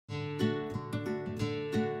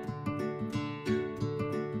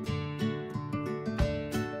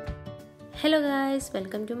Hello guys,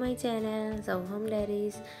 welcome to my channel So Home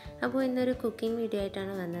Diaries. അപ്പോൾ ഇന്നൊരു cooking video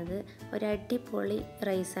ആയിട്ടാണ് വന്നത്. ഒരു അടിപൊളി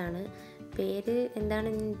റൈസ് ആണ്. പേര്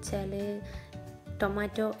എന്താണെന്ന് വെച്ചാൽ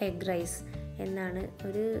ടൊമാറ്റോ എഗ് റൈസ് എന്നാണ്.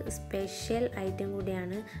 ഒരു സ്പെഷ്യൽ ഐറ്റം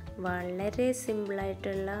കൂടിയാണ്. വളരെ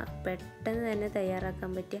സിമ്പിളായിട്ടുള്ള പെട്ടെന്ന് തന്നെ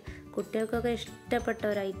തയ്യാറാക്കാൻ പറ്റിയ കുട്ടികൾക്കൊക്കെ ഇഷ്ടപ്പെട്ട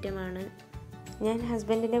ഒരു ഐറ്റമാണ്. ഞാൻ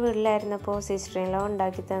ഹസ്ബൻഡിൻ്റെ വീട്ടിലായിരുന്നപ്പോൾ സിസ്റ്റർ-ഇൻ-ലോ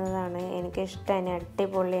ഉണ്ടാക്കി തന്നതാണ്. എനിക്കിഷ്ടമാണ്,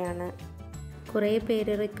 അടിപൊളിയാണ്. കുറേ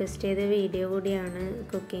പേര് റിക്വസ്റ്റ് ചെയ്ത വീഡിയോ കൂടിയാണ്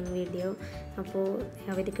കുക്കിംഗ് വീഡിയോ. അപ്പോൾ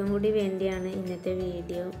അവർക്കും കൂടി വേണ്ടിയാണ് ഇന്നത്തെ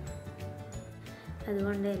വീഡിയോ.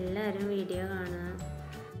 അതുകൊണ്ട് എല്ലാവരും വീഡിയോ കാണുക.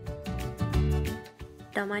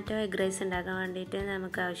 ടൊമാറ്റോ എഗ് റൈസ് ഉണ്ടാക്കാൻ വേണ്ടിയിട്ട്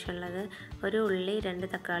നമുക്ക് ആവശ്യമുള്ളത് ഒരു ഉള്ളി, 2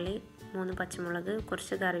 തക്കാളി, 3 പച്ചമുളക്,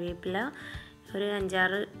 കുറച്ച് കറിവേപ്പില, ഒരു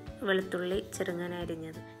 5-6 വെളുത്തുള്ളി ചെറുങ്ങനെ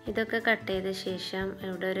അരിഞ്ഞത്. ഇതൊക്കെ കട്ട് ചെയ്ത ശേഷം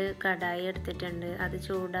ഇവിടെ ഒരു കടായി എടുത്തിട്ടുണ്ട്. അത്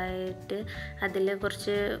ചൂടായിട്ട് അതിൽ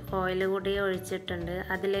കുറച്ച് ഓയിൽ കൂടി ഒഴിച്ചിട്ടുണ്ട്.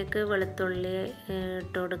 അതിലേക്ക് വെളുത്തുള്ളി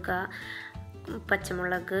ഇട്ട് കൊടുക്കുക,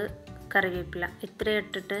 പച്ചമുളക്, കറിവേപ്പില ഇത്രയും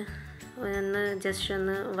ഇട്ടിട്ട് ജസ്റ്റ്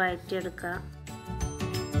ഒന്ന് വഴറ്റിയെടുക്കുക.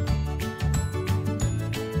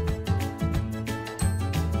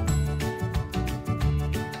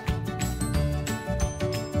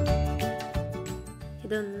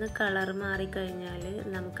 ഇതൊന്ന് കളർ മാറിക്കഴിഞ്ഞാൽ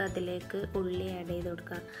നമുക്കതിലേക്ക് ഉള്ളി ആഡ് ചെയ്ത്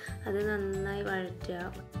കൊടുക്കാം. അത് നന്നായി വഴറ്റുക.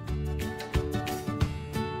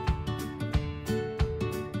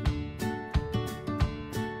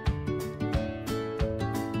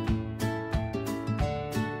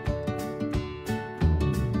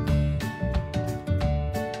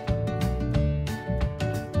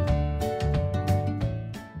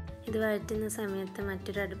 ഇത് വഴറ്റുന്ന സമയത്ത്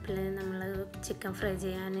മറ്റൊരു അടുപ്പിൽ നമ്മൾ ചിക്കൻ ഫ്രൈ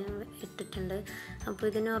ചെയ്യാൻ ഇട്ടിട്ടുണ്ട്. അപ്പോൾ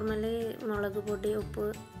ഇത് നോർമലി മുളക് പൊടി, ഉപ്പ്,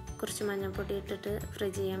 കുറച്ച് മഞ്ഞൾപ്പൊടി ഇട്ടിട്ട് ഫ്രൈ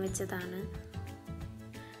ചെയ്യാൻ വെച്ചതാണ്.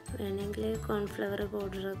 വേണമെങ്കിൽ കോൺഫ്ലവർ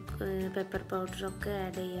പൗഡറൊക്കെ, പെപ്പർ പൗഡറൊക്കെ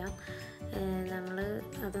ആഡ് ചെയ്യാം. നമ്മൾ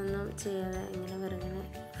അതൊന്നും ചെയ്യാതെ ഇങ്ങനെ വെറുതെ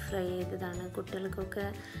ഫ്രൈ ചെയ്തതാണ്. കുട്ടികൾക്കൊക്കെ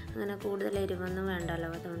അങ്ങനെ കൂടുതൽ എരിവൊന്നും വേണ്ടല്ലോ,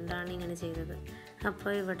 അതുകൊണ്ടാണ് ഇങ്ങനെ ചെയ്തത്.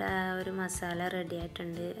 അപ്പോൾ ഇവിടെ ഒരു മസാല റെഡി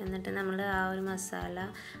ആയിട്ടുണ്ട്. എന്നിട്ട് നമ്മൾ ആ ഒരു മസാല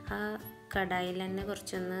ആ കടായിൽ തന്നെ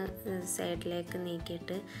കുറച്ചൊന്ന് സൈഡിലേക്ക്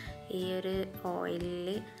നീക്കിയിട്ട് ഈ ഒരു ഓയിലിൽ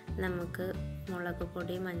നമുക്ക് മുളക്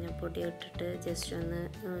പൊടി, മഞ്ഞൾപ്പൊടി ഇട്ടിട്ട് ജസ്റ്റ് ഒന്ന്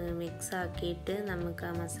മിക്സ് ആക്കിയിട്ട് നമുക്ക്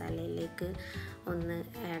ആ മസാലയിലേക്ക് ഒന്ന്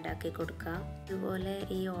ആഡാക്കി കൊടുക്കാം. അതുപോലെ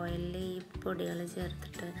ഈ ഓയിലിൽ ഈ പൊടികൾ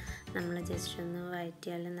ചേർത്തിട്ട് നമ്മൾ ജസ്റ്റ് ഒന്ന്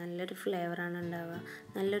വഴറ്റിയാൽ നല്ലൊരു ഫ്ലേവറാണ് ഉണ്ടാവുക.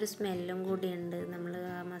 നല്ലൊരു സ്മെല്ലും കൂടിയുണ്ട് നമ്മൾ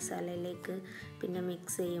ആ മസാലയിലേക്ക് പിന്നെ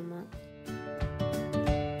മിക്സ് ചെയ്യുമ്പോൾ.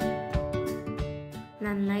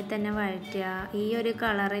 നന്നായി തന്നെ വഴറ്റുക. ഈ ഒരു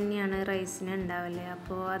കളർ തന്നെയാണ് റൈസിന് ഉണ്ടാവില്ലേ.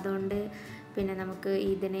 അപ്പോൾ അതുകൊണ്ട് പിന്നെ നമുക്ക്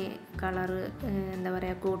ഇതിന് കളറ് എന്താ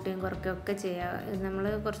പറയുക, കൂട്ടിയും കുറയ്ക്കുകയൊക്കെ ചെയ്യാം. നമ്മൾ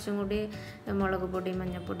കുറച്ചും കൂടി മുളക് പൊടി,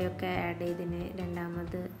 മഞ്ഞൾപ്പൊടിയൊക്കെ ആഡ് ചെയ്തിന്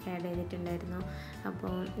രണ്ടാമത് ആഡ് ചെയ്തിട്ടുണ്ടായിരുന്നു.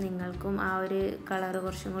 അപ്പോൾ നിങ്ങൾക്കും ആ ഒരു കളറ്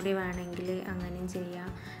കുറച്ചും കൂടി വേണമെങ്കിൽ അങ്ങനെയും ചെയ്യാം.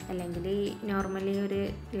 അല്ലെങ്കിൽ നോർമലി ഒരു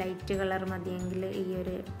ലൈറ്റ് കളർ മതിയെങ്കിൽ ഈ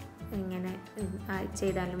ഒരു ഇങ്ങനെ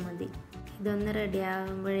ചെയ്താലും മതി. ഇതൊന്ന് റെഡി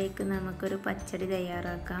ആകുമ്പോഴേക്ക് നമുക്കൊരു പച്ചടി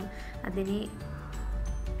തയ്യാറാക്കാം. അതിന്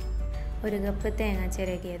 1 കപ്പ് തേങ്ങ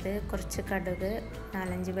ചിരകിയത്, കുറച്ച് കടുക്,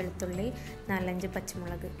 4-5 വെളുത്തുള്ളി, 4-5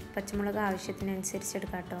 പച്ചമുളക് ആവശ്യത്തിനനുസരിച്ച്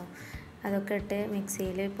എടുക്കാം കേട്ടോ. അതൊക്കെ ഇട്ട്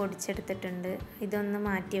മിക്സിയിൽ പൊടിച്ചെടുത്തിട്ടുണ്ട്. ഇതൊന്ന്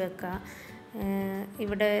മാറ്റി വെക്കുക.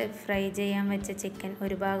 ഇവിടെ ഫ്രൈ ചെയ്യാൻ വെച്ച ചിക്കൻ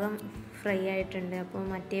ഒരു ഭാഗം ഫ്രൈ ആയിട്ടുണ്ട്. അപ്പോൾ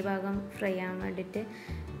മറ്റേ ഭാഗം ഫ്രൈ ആവാൻ വേണ്ടിയിട്ട്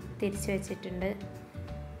തിരിച്ച് വെച്ചിട്ടുണ്ട്.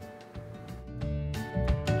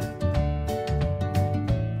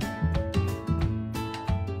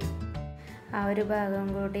 ആ ഒരു ഭാഗം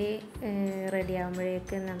കൂടി റെഡി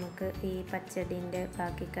ആകുമ്പോഴേക്ക് നമുക്ക് ഈ പച്ചടീൻ്റെ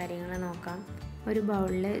ബാക്കി കാര്യങ്ങൾ നോക്കാം. ഒരു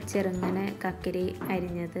ബൗളിൽ ചെറുങ്ങനെ കക്കിരി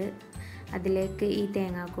അരിഞ്ഞത്, അതിലേക്ക് ഈ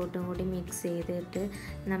തേങ്ങാക്കൂട്ടും കൂടി മിക്സ് ചെയ്തിട്ട്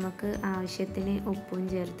നമുക്ക് ആവശ്യത്തിന് ഉപ്പും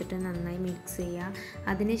ചേർത്തിട്ട് നന്നായി മിക്സ് ചെയ്യാം.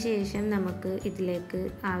 അതിനുശേഷം നമുക്ക് ഇതിലേക്ക്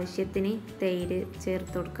ആവശ്യത്തിന് തൈര്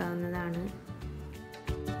ചേർത്ത് കൊടുക്കാവുന്നതാണ്.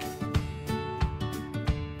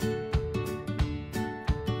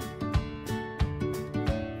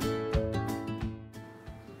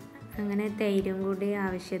 അങ്ങനെ തൈരും കൂടി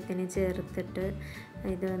ആവശ്യത്തിന് ചേർത്തിട്ട്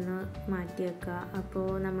ഇതൊന്ന് മാറ്റി വെക്കുക. അപ്പോൾ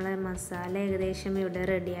നമ്മളെ മസാല ഏകദേശം ഇവിടെ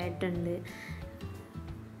റെഡി ആയിട്ടുണ്ട്.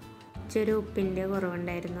 കുറച്ചൊരു ഉപ്പിൻ്റെ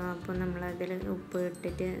കുറവുണ്ടായിരുന്നു. അപ്പോൾ നമ്മളതിൽ ഉപ്പ്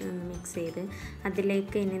ഇട്ടിട്ട് മിക്സ് ചെയ്ത്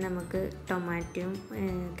അതിലേക്ക് ഇനി നമുക്ക് ടൊമാറ്റോയും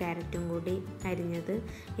ക്യാരറ്റും കൂടി അരിഞ്ഞത്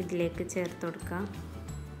ഇതിലേക്ക് ചേർത്ത് കൊടുക്കാം.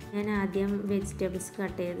 ഞാൻ ആദ്യം വെജിറ്റബിൾസ്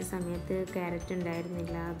കട്ട് ചെയ്ത സമയത്ത് ക്യാരറ്റ്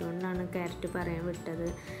ഉണ്ടായിരുന്നില്ല, അതുകൊണ്ടാണ് ക്യാരറ്റ് പറയാൻ വിട്ടത്.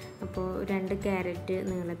 അപ്പോൾ 2 ക്യാരറ്റ്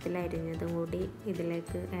നീളത്തിൽ അരിഞ്ഞതും കൂടി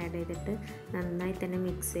ഇതിലേക്ക് ആഡ് ചെയ്തിട്ട് നന്നായി തന്നെ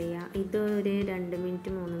മിക്സ് ചെയ്യുക. ഇതൊരു 2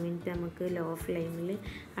 മിനിറ്റ് 3 മിനിറ്റ് നമുക്ക് ലോ ഫ്ലെയിമിൽ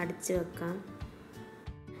അടച്ച് വെക്കാം.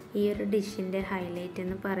 ഈ ഒരു ഡിഷിൻ്റെ ഹൈലൈറ്റ്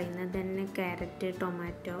എന്ന് പറയുന്നത് തന്നെ ക്യാരറ്റ്,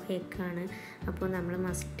 ടൊമാറ്റോ, എഗ്ഗാണ്. അപ്പോൾ നമ്മൾ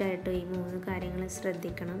മസ്റ്റായിട്ട് ഈ 3 കാര്യങ്ങൾ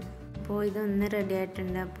ശ്രദ്ധിക്കണം. അപ്പോൾ ഇതൊന്ന് റെഡി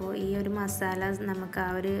ആയിട്ടുണ്ട്. അപ്പോൾ ഈ ഒരു മസാല നമുക്ക് ആ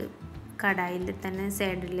ഒരു കടായിൽ തന്നെ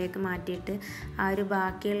സൈഡിലേക്ക് മാറ്റിയിട്ട് ആ ഒരു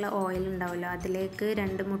ബാക്കിയുള്ള ഓയിൽ ഉണ്ടാവുമല്ലോ അതിലേക്ക്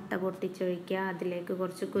 2 മുട്ട പൊട്ടിച്ചൊഴിക്കുക. അതിലേക്ക്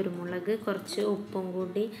കുറച്ച് കുരുമുളക്, കുറച്ച് ഉപ്പും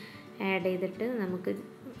കൂടി ആഡ് ചെയ്തിട്ട് നമുക്ക്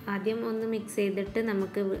ആദ്യം ഒന്ന് മിക്സ് ചെയ്തിട്ട്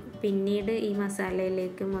നമുക്ക് പിന്നീട് ഈ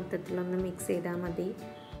മസാലയിലേക്ക് മൊത്തത്തിലൊന്ന് മിക്സ് ചെയ്താൽ മതി.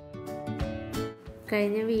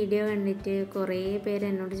 കഴിഞ്ഞ വീഡിയോ കണ്ടിട്ട് കുറേ പേര്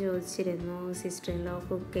എന്നോട് ചോദിച്ചിരുന്നു സിസ്റ്റർ-ഇൻ-ലോ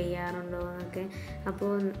കുക്ക് ചെയ്യാറുണ്ടോ എന്നൊക്കെ.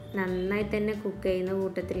 അപ്പോൾ നന്നായി തന്നെ കുക്ക് ചെയ്യുന്ന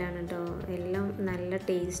കൂട്ടത്തിലാണ് കേട്ടോ. എല്ലാം നല്ല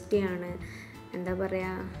ടേസ്റ്റിയാണ്. എന്താ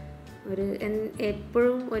പറയുക,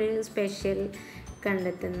 എപ്പോഴും ഒരു സ്പെഷ്യൽ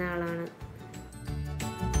കണ്ടെത്തുന്ന ആളാണ്.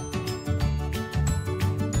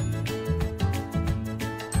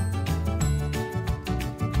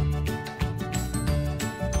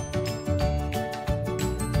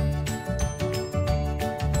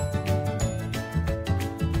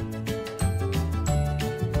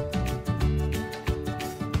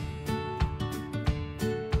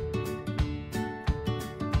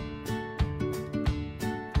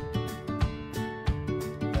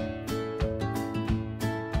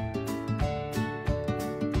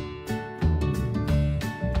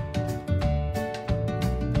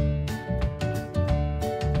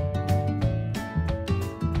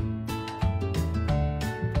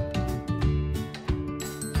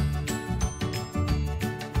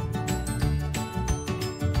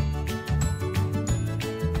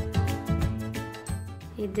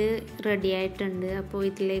 ഇത് റെഡി ആയിട്ടുണ്ട്. അപ്പോൾ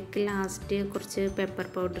ഇതിലേക്ക് ലാസ്റ്റ് കുറച്ച് പെപ്പർ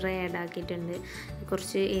പൗഡർ ആഡ് ആക്കിയിട്ടുണ്ട്.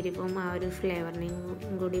 കുറച്ച് എരിവും ആ ഒരു ഫ്ലേവറിനും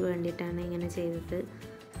കൂടി വേണ്ടിയിട്ടാണ് ഇങ്ങനെ ചെയ്തത്.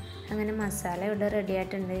 അങ്ങനെ മസാല ഇവിടെ റെഡി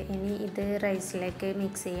ആയിട്ടുണ്ട്. ഇനി ഇത് റൈസിലേക്ക്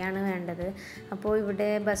മിക്സ് ചെയ്യാണ് വേണ്ടത്. അപ്പോൾ ഇവിടെ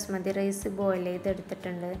ബസ്മതി റൈസ് ബോയിൽ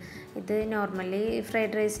ചെയ്തെടുത്തിട്ടുണ്ട്. ഇത് നോർമലി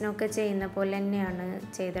ഫ്രൈഡ് റൈസിനൊക്കെ ചെയ്യുന്ന പോലെ തന്നെയാണ്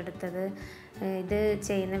ചെയ്തെടുത്തത്. ഇത്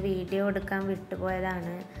ചെയ്യുന്ന വീഡിയോ എടുക്കാൻ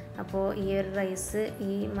വിട്ടുപോയതാണ്. അപ്പോൾ ഈ ഒരു റൈസ്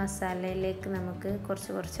ഈ മസാലയിലേക്ക് നമുക്ക്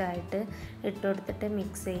കുറച്ചായിട്ട് ഇട്ട് കൊടുത്തിട്ട്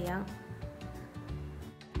മിക്സ് ചെയ്യാം.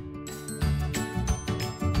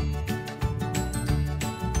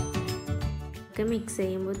 ഒക്കെ മിക്സ്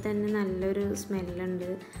ചെയ്യുമ്പോൾ തന്നെ നല്ലൊരു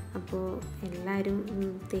സ്മെല്ലുണ്ട്. അപ്പോൾ എല്ലാവരും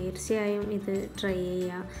തീർച്ചയായും ഇത് ട്രൈ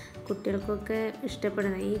ചെയ്യുക. കുട്ടികൾക്കൊക്കെ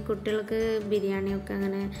ഇഷ്ടപ്പെടുന്ന ഈ കുട്ടികൾക്ക് ബിരിയാണിയൊക്കെ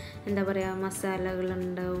അങ്ങനെ എന്താ പറയുക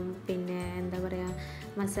മസാലകളുണ്ടാവും. പിന്നെ എന്താ പറയുക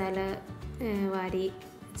മസാല വാരി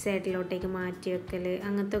സൈഡിലോട്ടേക്ക് മാറ്റി വെക്കൽ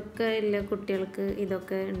അങ്ങനത്തെ ഒക്കെ ഉള്ള കുട്ടികൾക്ക്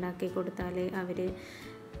ഇതൊക്കെ ഉണ്ടാക്കി കൊടുത്താൽ അവർ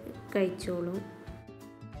കഴിച്ചോളും.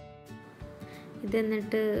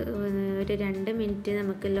 ഇതെന്നിട്ട് ഒരു 2 മിനിറ്റ്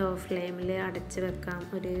നമുക്ക് ലോ ഫ്ലെയിമിൽ അടച്ച് വെക്കാം.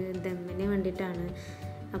 ഒരു ദമ്മിന് വേണ്ടിയിട്ടാണ്.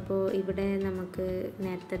 അപ്പോൾ ഇവിടെ നമുക്ക്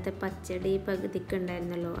നേരത്തെ പച്ചടി പകുതിക്ക്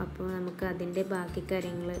ഉണ്ടായിരുന്നല്ലോ. അപ്പോൾ നമുക്ക് അതിൻ്റെ ബാക്കി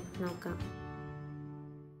കാര്യങ്ങൾ നോക്കാം.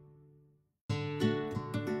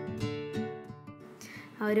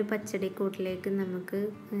 ആ ഒരു പച്ചടിക്കൂട്ടിലേക്ക് നമുക്ക്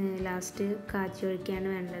ലാസ്റ്റ് കാച്ചി ഒഴിക്കുകയാണ്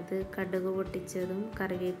വേണ്ടത്. കടുക് പൊട്ടിച്ചതും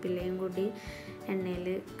കറിവേപ്പിലയും കൂടി എണ്ണയിൽ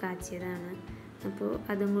കാച്ചിയതാണ്. അപ്പോൾ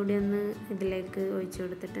അതും കൂടി ഒന്ന് ഇതിലേക്ക് ഒഴിച്ചു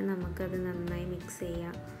കൊടുത്തിട്ട് നമുക്കത് നന്നായി മിക്സ്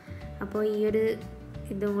ചെയ്യാം. അപ്പോൾ ഈ ഒരു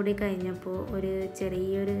ഇതും കൂടി കഴിഞ്ഞപ്പോൾ ഒരു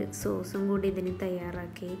ചെറിയൊരു സോസും കൂടി ഇതിന്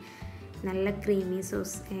തയ്യാറാക്കി. നല്ല ക്രീമി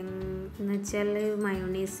സോസ് എന്ന് വെച്ചാൽ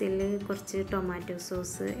മയോണൈസിൽ കുറച്ച് ടൊമാറ്റോ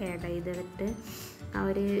സോസ് ആഡ് ചെയ്തിട്ട് ആ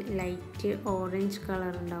ഒരു ലൈറ്റ് ഓറഞ്ച്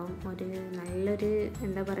കളർ ഉണ്ടാവും. ഒരു നല്ലൊരു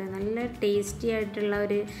എന്താ പറയുക നല്ല ടേസ്റ്റി ആയിട്ടുള്ള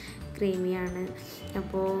ഒരു ക്രീമിയാണ്.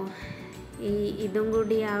 അപ്പോൾ ഇതും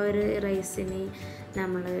കൂടി ആ ഒരു റൈസിന്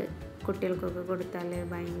നമ്മൾ കുട്ടികൾക്കൊക്കെ കൊടുത്താൽ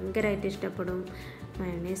ഭയങ്കരമായിട്ട് ഇഷ്ടപ്പെടും.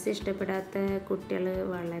 മയോണൈസ് ഇഷ്ടപ്പെടാത്ത കുട്ടികൾ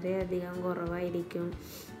വളരെയധികം കുറവായിരിക്കും.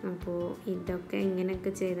 അപ്പോൾ ഇതൊക്കെ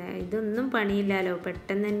ഇങ്ങനെയൊക്കെ ചെയ്താൽ ഇതൊന്നും പണിയില്ലല്ലോ,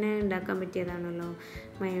 പെട്ടെന്ന് തന്നെ ഉണ്ടാക്കാൻ പറ്റിയതാണല്ലോ.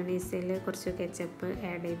 മയോണൈസിൽ കുറച്ച് കെച്ചപ്പ്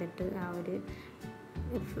ആഡ് ചെയ്തിട്ട് ആ ഒരു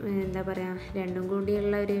എന്താ പറയുക രണ്ടും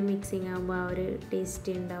കൂടിയുള്ള ഒരു മിക്സിങ് ആകുമ്പോൾ ആ ഒരു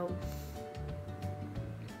ടേസ്റ്റ് ഉണ്ടാവും.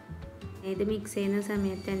 ഇത് മിക്സ് ചെയ്യുന്ന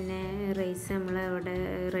സമയത്ത് തന്നെ റൈസ് നമ്മൾ അവിടെ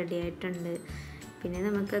റെഡി ആയിട്ടുണ്ട്. പിന്നെ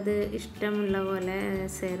നമുക്കത് ഇഷ്ടമുള്ള പോലെ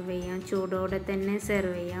സെർവ് ചെയ്യാം, ചൂടോടെ തന്നെ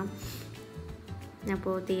സെർവ് ചെയ്യാം.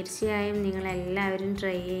 അപ്പോൾ തീർച്ചയായും നിങ്ങളെല്ലാവരും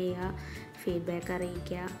ട്രൈ ചെയ്യുക, ഫീഡ്ബാക്ക്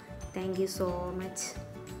അറിയിക്കുക. Thank you so much.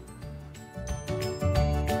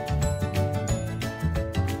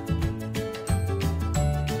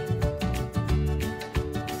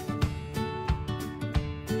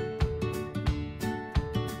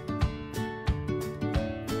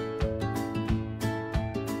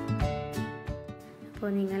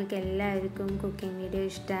 അപ്പോൾ നിങ്ങൾക്ക് എല്ലാവർക്കും കുക്കിംഗ് വീഡിയോ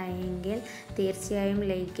ഇഷ്ടമായെങ്കിൽ തീർച്ചയായും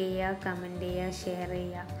ലൈക്ക് ചെയ്യുക, കമൻറ്റ് ചെയ്യുക, ഷെയർ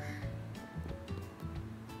ചെയ്യുക.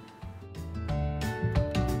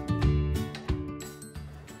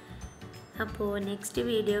 അപ്പോൾ നെക്സ്റ്റ്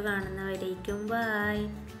വീഡിയോ കാണുന്നവരേക്കും ബൈ.